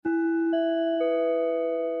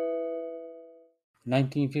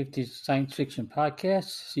1950s Science Fiction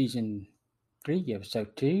Podcast, Season 3,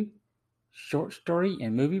 Episode 2, Short Story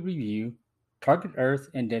and Movie Review, Target Earth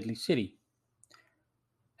and Deadly City.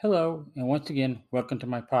 Hello, and once again, welcome to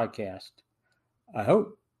my podcast. I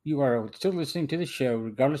hope you are still listening to the show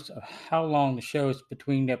regardless of how long the show is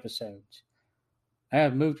between episodes. I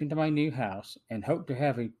have moved into my new house and hope to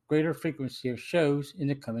have a greater frequency of shows in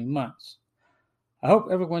the coming months. I hope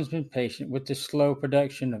everyone's been patient with the slow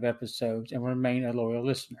production of episodes and will remain a loyal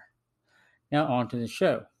listener. Now on to the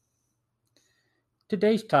show.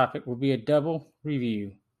 Today's topic will be a double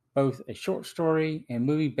review, both a short story and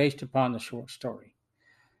movie based upon the short story.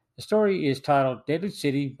 The story is titled Deadly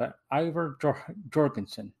City by Ivar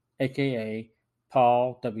Jorgensen, aka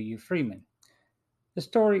Paul W. Freeman. The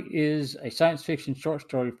story is a science fiction short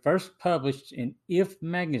story first published in If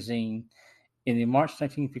magazine in the March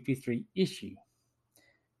 1953 issue.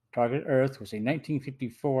 Target Earth was a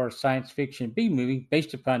 1954 science fiction B-movie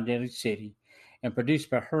based upon Deadly City and produced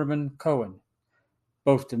by Herman Cohen.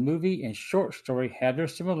 Both the movie and short story have their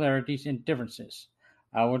similarities and differences.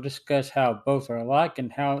 I will discuss how both are alike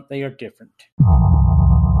and how they are different.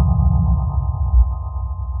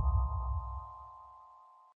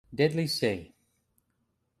 Deadly City.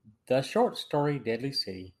 The short story Deadly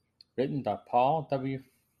City, written by Paul W.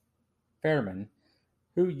 Freeman,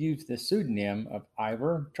 who used the pseudonym of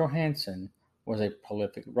Ivar Johansen, was a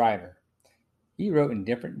prolific writer. He wrote in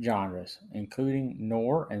different genres, including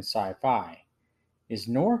noir and sci-fi. His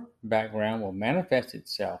noir background will manifest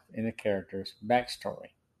itself in the character's backstory.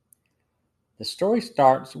 The story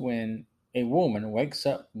starts when a woman wakes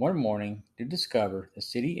up one morning to discover the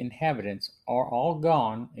city inhabitants are all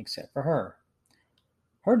gone except for her.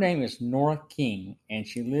 Her name is Nora King, and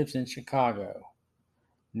she lives in Chicago.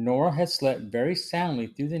 Nora had slept very soundly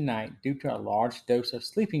through the night due to a large dose of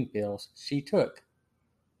sleeping pills she took.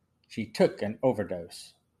 She took an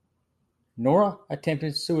overdose. Nora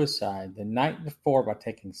attempted suicide the night before by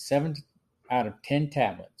taking 7 out of 10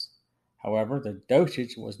 tablets. However, the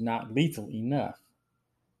dosage was not lethal enough.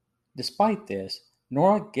 Despite this,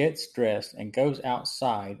 Nora gets dressed and goes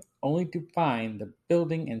outside, only to find the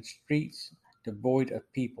building and streets devoid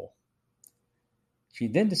of people. She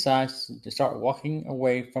then decides to start walking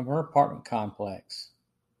away from her apartment complex.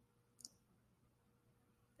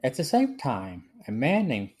 At the same time, a man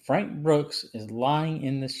named Frank Brooks is lying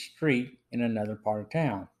in the street in another part of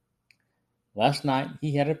town. Last night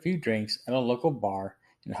he had a few drinks at a local bar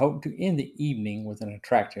and hoped to end the evening with an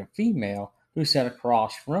attractive female who sat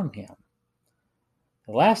across from him.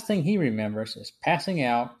 The last thing he remembers is passing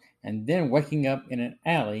out and then waking up in an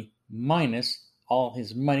alley minus all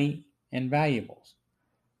his money and valuables.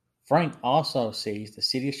 Frank also sees the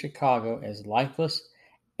city of Chicago as lifeless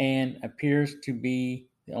and appears to be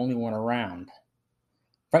the only one around.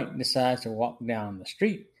 Frank decides to walk down the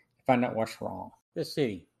street to find out what's wrong. The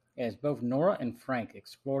city. As both Nora and Frank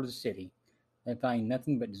explore the city, they find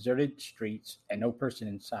nothing but deserted streets and no person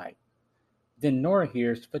in sight. Then Nora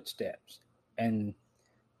hears footsteps, and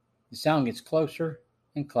the sound gets closer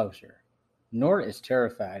and closer. Nora is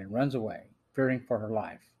terrified and runs away, fearing for her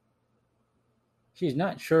life. She is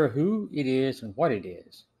not sure who it is and what it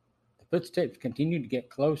is. The footsteps continue to get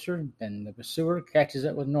closer, then the pursuer catches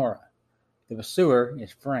up with Nora. The pursuer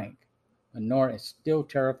is Frank, but Nora is still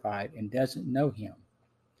terrified and doesn't know him.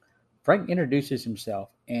 Frank introduces himself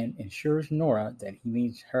and assures Nora that he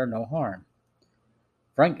means her no harm.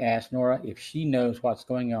 Frank asks Nora if she knows what's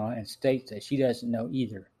going on and states that she doesn't know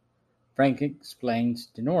either. Frank explains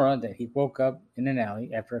to Nora that he woke up in an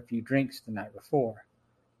alley after a few drinks the night before.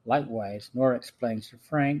 Likewise, Nora explains to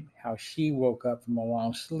Frank how she woke up from a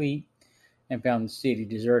long sleep and found the city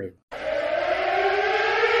deserted.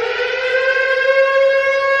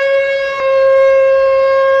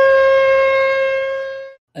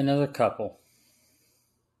 Another couple.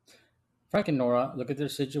 Frank and Nora look at their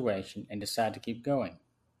situation and decide to keep going.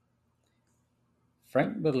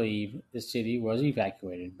 Frank believed the city was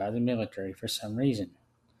evacuated by the military for some reason,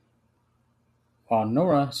 while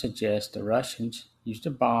Nora suggests the Russians used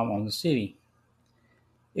a bomb on the city.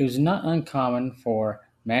 It was not uncommon for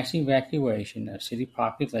mass evacuation of city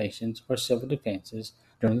populations or civil defenses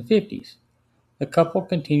during the 50s. The couple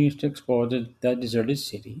continues to explore the deserted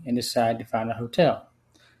city and decide to find a hotel.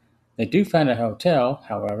 They do find a hotel,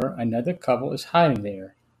 however, another couple is hiding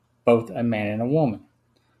there, both a man and a woman.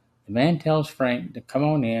 The man tells Frank to come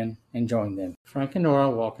on in and join them. Frank and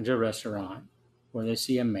Nora walk into a restaurant where they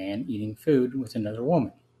see a man eating food with another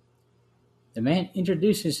woman. The man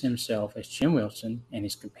introduces himself as Jim Wilson and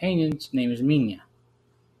his companion's name is Mina.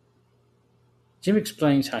 Jim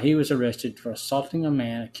explains how he was arrested for assaulting a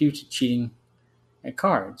man accused of cheating at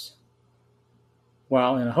cards.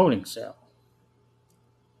 while in a holding cell.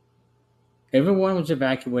 Everyone was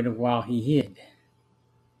evacuated while he hid.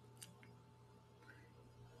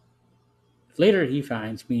 Later he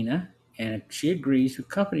finds Mina, and she agrees to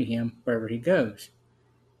accompany him wherever he goes.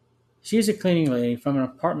 She is a cleaning lady from an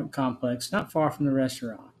apartment complex not far from the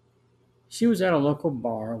restaurant. She was at a local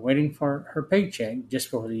bar waiting for her paycheck just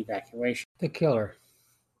before the evacuation. The killer.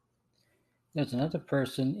 There's another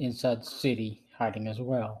person inside the city hiding as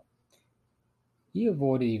well. He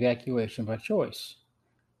avoided evacuation by choice.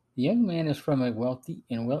 The young man is from a wealthy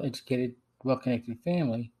and well-educated, well-connected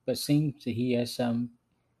family, but seems that he has some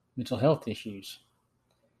mental health issues.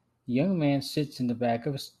 The young man sits in the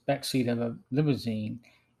back seat of a limousine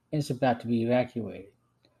and is about to be evacuated.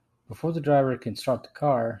 Before the driver can start the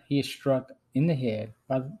car, he is struck in the head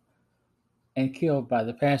and killed by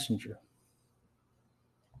the passenger.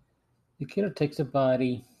 The killer takes the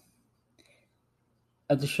body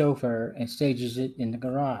of the chauffeur and stages it in the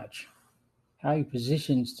garage. How he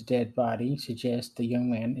positions the dead body suggests the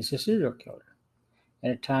young man is a serial killer,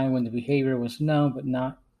 at a time when the behavior was known but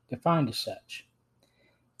not defined as such.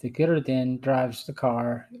 The killer then drives the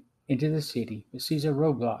car into the city but sees a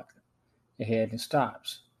roadblock ahead and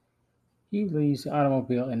stops. He leaves the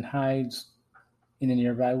automobile and hides in the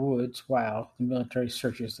nearby woods while the military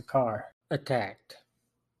searches the car. Attacked.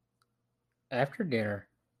 After dinner,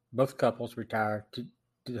 both couples retire to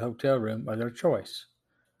the hotel room of their choice.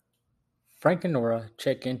 Frank and Nora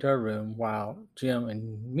check into a room while Jim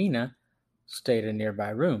and Mina stay at a nearby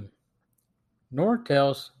room. Nora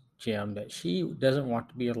tells Jim that she doesn't want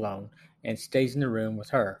to be alone and stays in the room with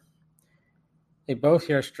her. They both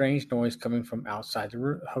hear a strange noise coming from outside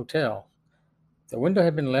the hotel. The window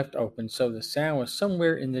had been left open, so the sound was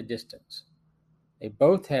somewhere in the distance. They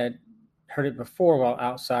both had heard it before while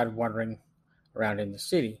outside wandering around in the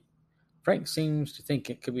city. Frank seems to think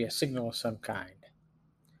it could be a signal of some kind.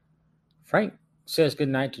 Frank says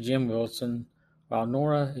goodnight to Jim Wilson while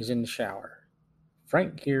Nora is in the shower.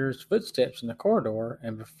 Frank hears footsteps in the corridor,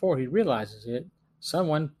 and before he realizes it,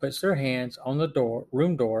 someone puts their hands on the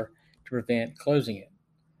room door to prevent closing it.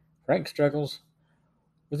 Frank struggles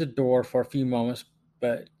with the door for a few moments,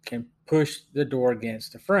 but can push the door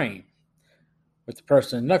against the frame, with the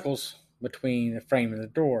person's knuckles between the frame and the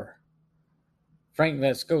door. Frank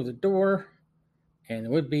lets go of the door, and the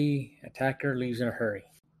would-be attacker leaves in a hurry.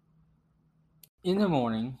 In the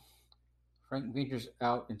morning, Frank ventures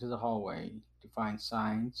out into the hallway to find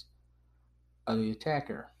signs of the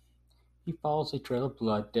attacker. He follows a trail of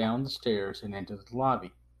blood down the stairs and into the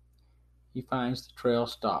lobby. He finds the trail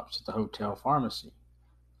stops at the hotel pharmacy.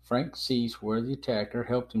 Frank sees where the attacker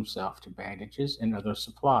helped himself to bandages and other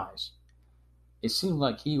supplies. It seemed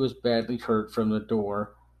like he was badly hurt from the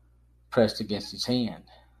door pressed against his hand.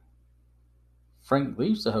 Frank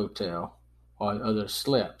leaves the hotel while the others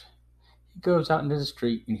slept. He goes out into the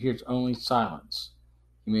street and hears only silence.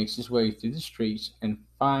 He makes his way through the streets and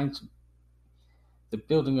finds the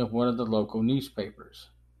building of one of the local newspapers.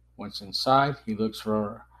 Once inside, he looks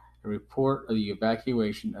for a report of the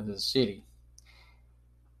evacuation of the city.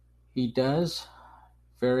 He does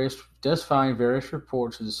find various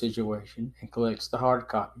reports of the situation and collects the hard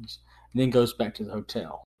copies, and then goes back to the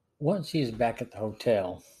hotel. Once he is back at the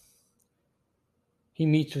hotel, he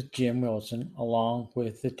meets with Jim Wilson along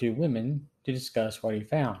with the two women to discuss what he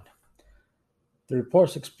found. The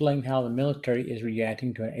reports explain how the military is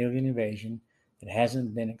reacting to an alien invasion that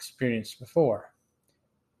hasn't been experienced before.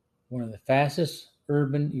 One of the fastest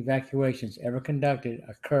urban evacuations ever conducted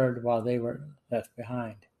occurred while they were left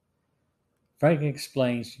behind. Frank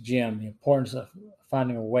explains to Jim the importance of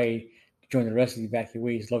finding a way to join the rest of the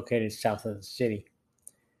evacuees located south of the city.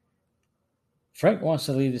 Frank wants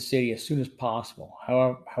to leave the city as soon as possible.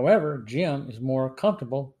 However, Jim is more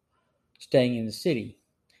comfortable staying in the city.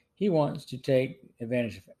 He wants to take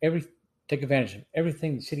advantage of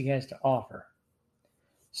everything the city has to offer,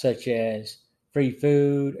 such as free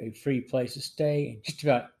food, a free place to stay, and just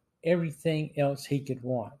about everything else he could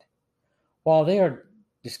want. While they are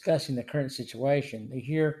discussing the current situation, they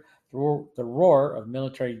hear the roar of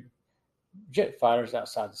military jet fighters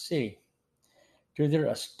outside the city. To their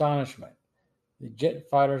astonishment, the jet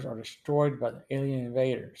fighters are destroyed by the alien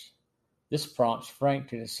invaders. This prompts Frank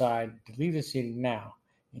to decide to leave the city now,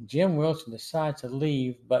 and Jim Wilson decides to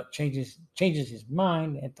leave but changes his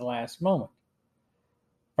mind at the last moment.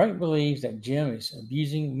 Frank believes that Jim is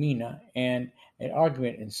abusing Mina, and an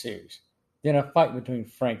argument ensues. Then a fight between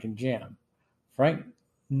Frank and Jim. Frank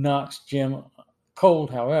knocks Jim cold,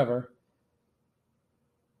 however.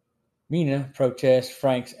 Mina protests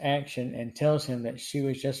Frank's action and tells him that she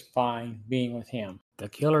was just fine being with him. The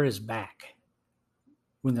killer is back.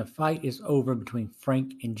 When the fight is over between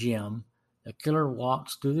Frank and Jim, the killer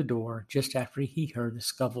walks through the door just after he heard the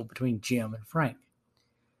scuffle between Jim and Frank.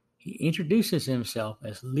 He introduces himself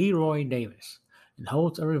as Leroy Davis and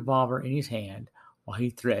holds a revolver in his hand while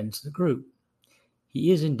he threatens the group.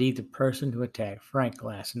 He is indeed the person who attacked Frank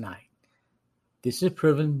last night. This is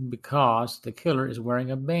proven because the killer is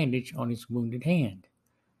wearing a bandage on his wounded hand.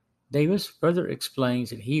 Davis further explains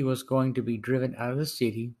that he was going to be driven out of the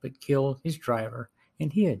city but killed his driver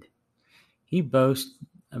and hid. He boasts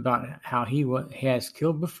about how he has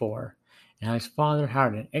killed before and how his father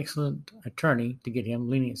hired an excellent attorney to get him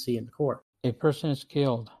leniency in the court. A person is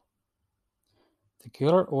killed. The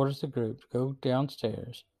killer orders the group to go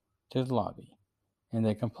downstairs to the lobby, and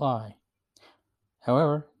they comply.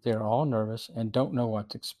 However, they are all nervous and don't know what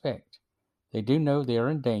to expect. They do know they are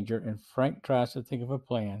in danger, and Frank tries to think of a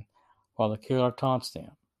plan while the killer taunts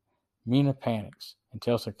them. Mina panics and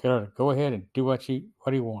tells the killer to go ahead and do what he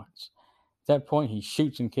wants. At that point, he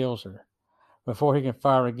shoots and kills her. Before he can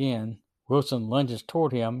fire again, Wilson lunges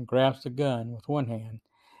toward him, grabs the gun with one hand,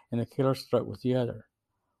 and the killer's throat with the other.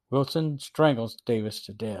 Wilson strangles Davis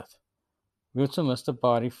to death. Wilson lets the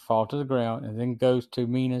body fall to the ground and then goes to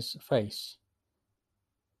Mina's face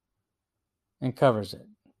and covers it.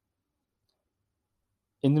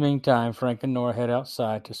 In the meantime, Frank and Nora head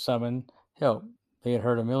outside to summon help. They had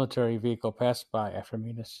heard a military vehicle pass by after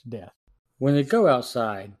Mina's death. When they go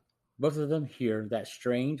outside, both of them hear that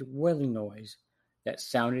strange wailing noise that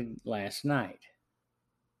sounded last night.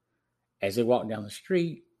 As they walk down the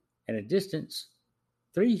street, at a distance,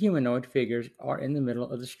 3 humanoid figures are in the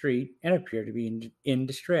middle of the street and appear to be in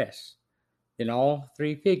distress. Then all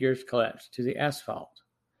 3 figures collapse to the asphalt.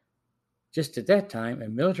 Just at that time, a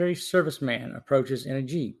military serviceman approaches in a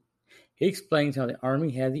jeep. He explains how the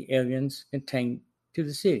Army had the aliens contained to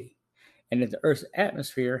the city, and that the Earth's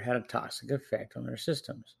atmosphere had a toxic effect on their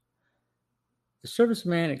systems. The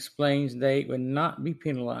serviceman explains they would not be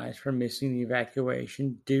penalized for missing the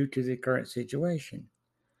evacuation due to the current situation.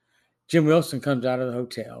 Jim Wilson comes out of the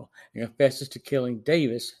hotel and confesses to killing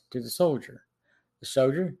Davis to the soldier. The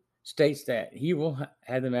soldier states that he will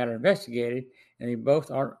have the matter investigated, and they both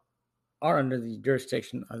are under the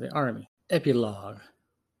jurisdiction of the Army. Epilogue.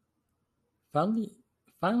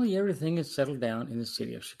 Finally, everything is settled down in the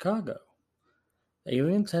city of Chicago. The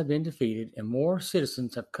aliens have been defeated, and more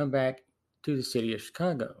citizens have come back to the city of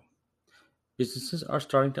Chicago. Businesses are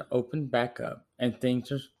starting to open back up, and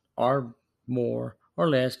things are more or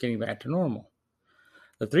less getting back to normal.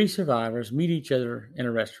 The 3 survivors meet each other in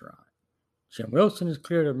a restaurant. Jim Wilson is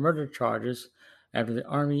cleared of murder charges after the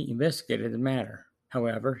Army investigated the matter.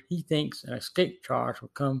 However, he thinks an escape charge will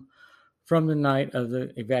come from the night of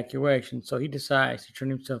the evacuation, so he decides to turn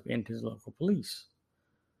himself in to the local police.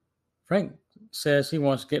 Frank says he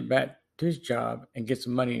wants to get back to his job and get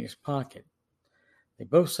some money in his pocket. They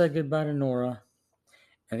both say goodbye to Nora,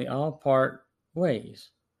 and they all part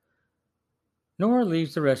ways. Nora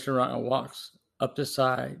leaves the restaurant and walks up the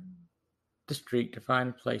street to find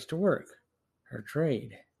a place to work, her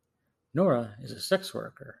trade. Nora is a sex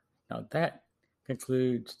worker. Now that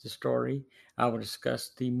concludes the story. I will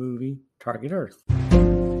discuss the movie Target Earth.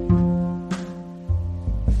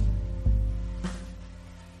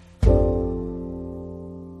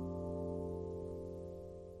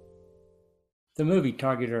 The movie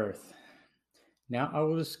Target Earth. Now I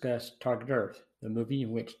will discuss Target Earth, the movie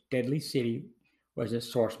in which Deadly City was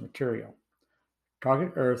its source material.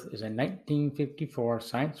 Target Earth is a 1954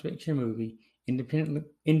 science fiction movie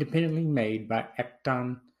independently made by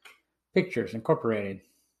Acton Pictures Incorporated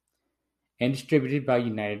and distributed by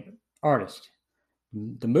United Artists.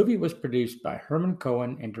 The movie was produced by Herman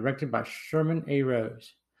Cohen and directed by Sherman A.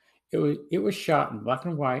 Rose. It was shot in black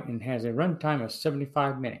and white and has a runtime of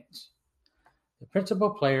 75 minutes. The principal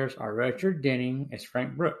players are Richard Denning as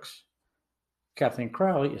Frank Brooks, Kathleen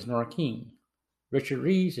Crowley as Nora King, Richard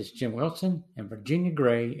Reeves as Jim Wilson, and Virginia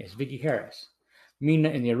Gray as Vicki Harris, Mina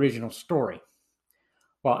in the original story,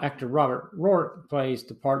 while actor Robert Rourke plays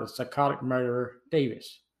the part of psychotic murderer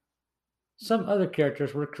Davis. Some other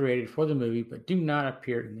characters were created for the movie but do not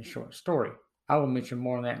appear in the short story. I will mention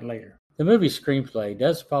more on that later. The movie's screenplay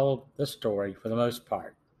does follow the story for the most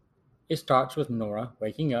part. It starts with Nora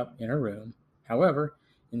waking up in her room. However,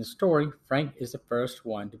 in the story, Frank is the first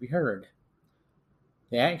one to be heard.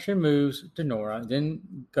 The action moves to Nora, then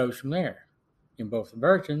goes from there. In both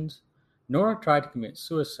versions, Nora tried to commit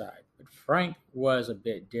suicide, but Frank was a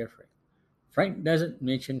bit different. Frank doesn't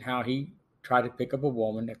mention how he tried to pick up a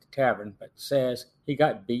woman at the tavern, but says he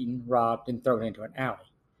got beaten, robbed, and thrown into an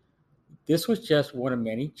alley. This was just one of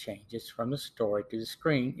many changes from the story to the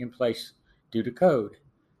screen in place due to code.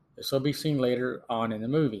 This will be seen later on in the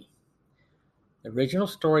movie. The original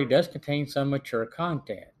story does contain some mature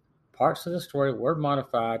content. Parts of the story were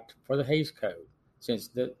modified for the Hays Code,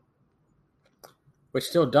 which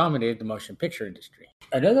still dominated the motion picture industry.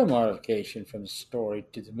 Another modification from the story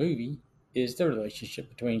to the movie is the relationship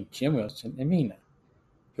between Jim Wilson and Mina,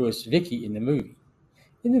 who was Vicky in the movie.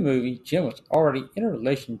 In the movie, Jim was already in a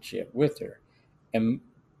relationship with her, and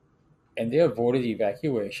they avoided the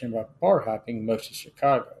evacuation by bar hopping most of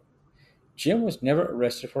Chicago. Jim was never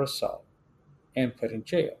arrested for assault and put in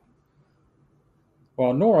jail,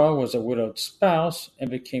 while Nora was a widowed spouse and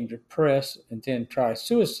became depressed and then tried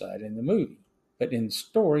suicide in the movie. But in the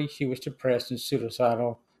story, she was depressed and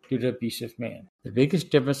suicidal due to abusive men. The biggest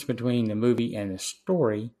difference between the movie and the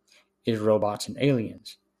story is robots and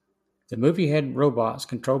aliens. The movie had robots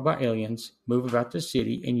controlled by aliens move about the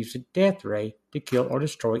city and use a death ray to kill or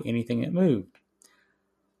destroy anything that moved.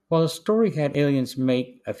 While the story had aliens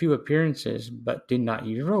make a few appearances but did not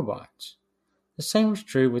use robots. The same was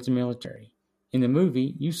true with the military. In the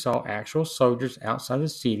movie, you saw actual soldiers outside the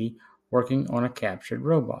city working on a captured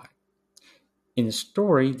robot. In the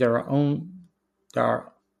story, they're only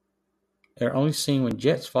seen when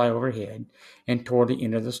jets fly overhead and toward the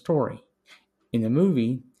end of the story. In the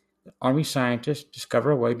movie, the Army scientists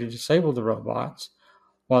discover a way to disable the robots,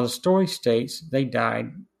 while the story states they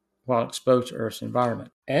died while exposed to Earth's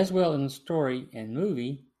environment. As well in the story and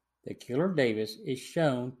movie, the killer Davis is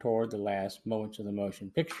shown toward the last moments of the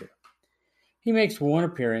motion picture. He makes one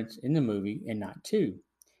appearance in the movie and not two.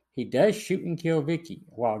 He does shoot and kill Vicky,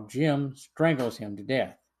 while Jim strangles him to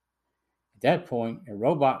death. At that point, a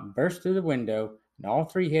robot bursts through the window, and all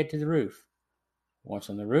three head to the roof.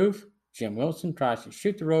 Once on the roof, Jim Wilson tries to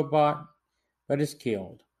shoot the robot, but is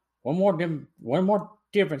killed. One more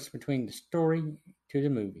difference between the story to the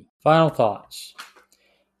movie. Final thoughts.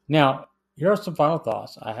 Now, here are some final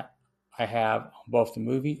thoughts I have on both the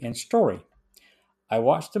movie and story. I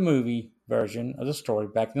watched the movie version of the story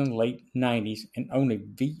back in the late 90s and owned a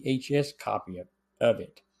VHS copy of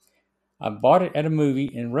it. I bought it at a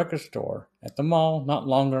movie and record store at the mall not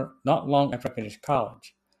long after I finished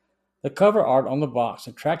college. The cover art on the box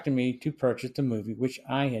attracted me to purchase the movie, which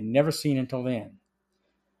I had never seen until then.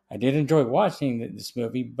 I did enjoy watching this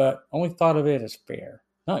movie, but only thought of it as fair.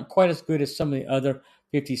 Not quite as good as some of the other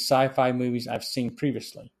 50 sci-fi movies I've seen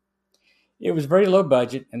previously. It was very low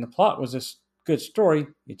budget, and the plot was a good story.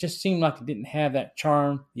 It just seemed like it didn't have that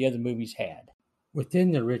charm the other movies had.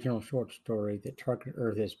 Within the original short story that Target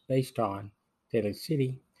Earth is based on, Daly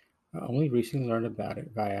City, I only recently learned about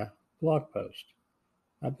it via blog post.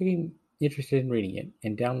 I became interested in reading it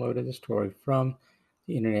and downloaded the story from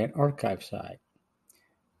the Internet Archive site.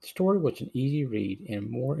 The story was an easy read and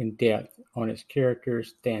more in-depth on its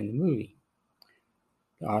characters than the movie.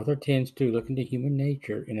 The author tends to look into human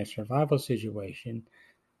nature in a survival situation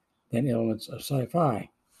than elements of sci-fi.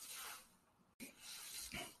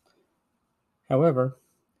 However,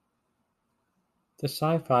 the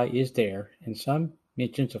sci-fi is there, and some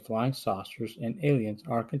mentions of flying saucers and aliens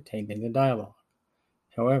are contained in the dialogue.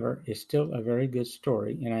 However, it's still a very good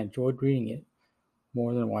story, and I enjoyed reading it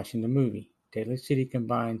more than watching the movie. Daly City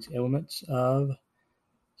combines elements of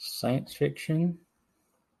science fiction,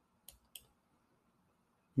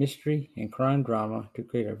 mystery, and crime drama to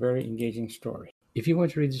create a very engaging story. If you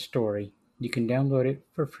want to read the story, you can download it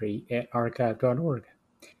for free at archive.org.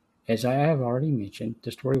 As I have already mentioned,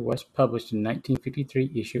 the story was published in the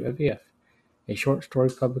 1953 issue of If, a short story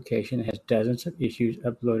publication that has dozens of issues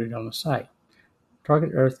uploaded on the site.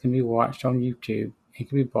 Target Earth can be watched on YouTube and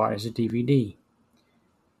can be bought as a DVD.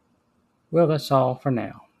 Well, that's all for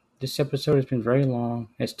now. This episode has been very long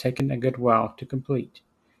and has taken a good while to complete.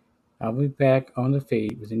 I'll be back on the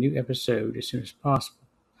feed with a new episode as soon as possible.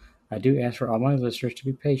 I do ask for all my listeners to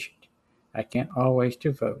be patient. I can't always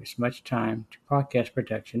devote as much time to podcast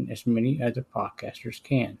production as many other podcasters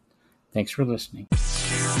can. Thanks for listening.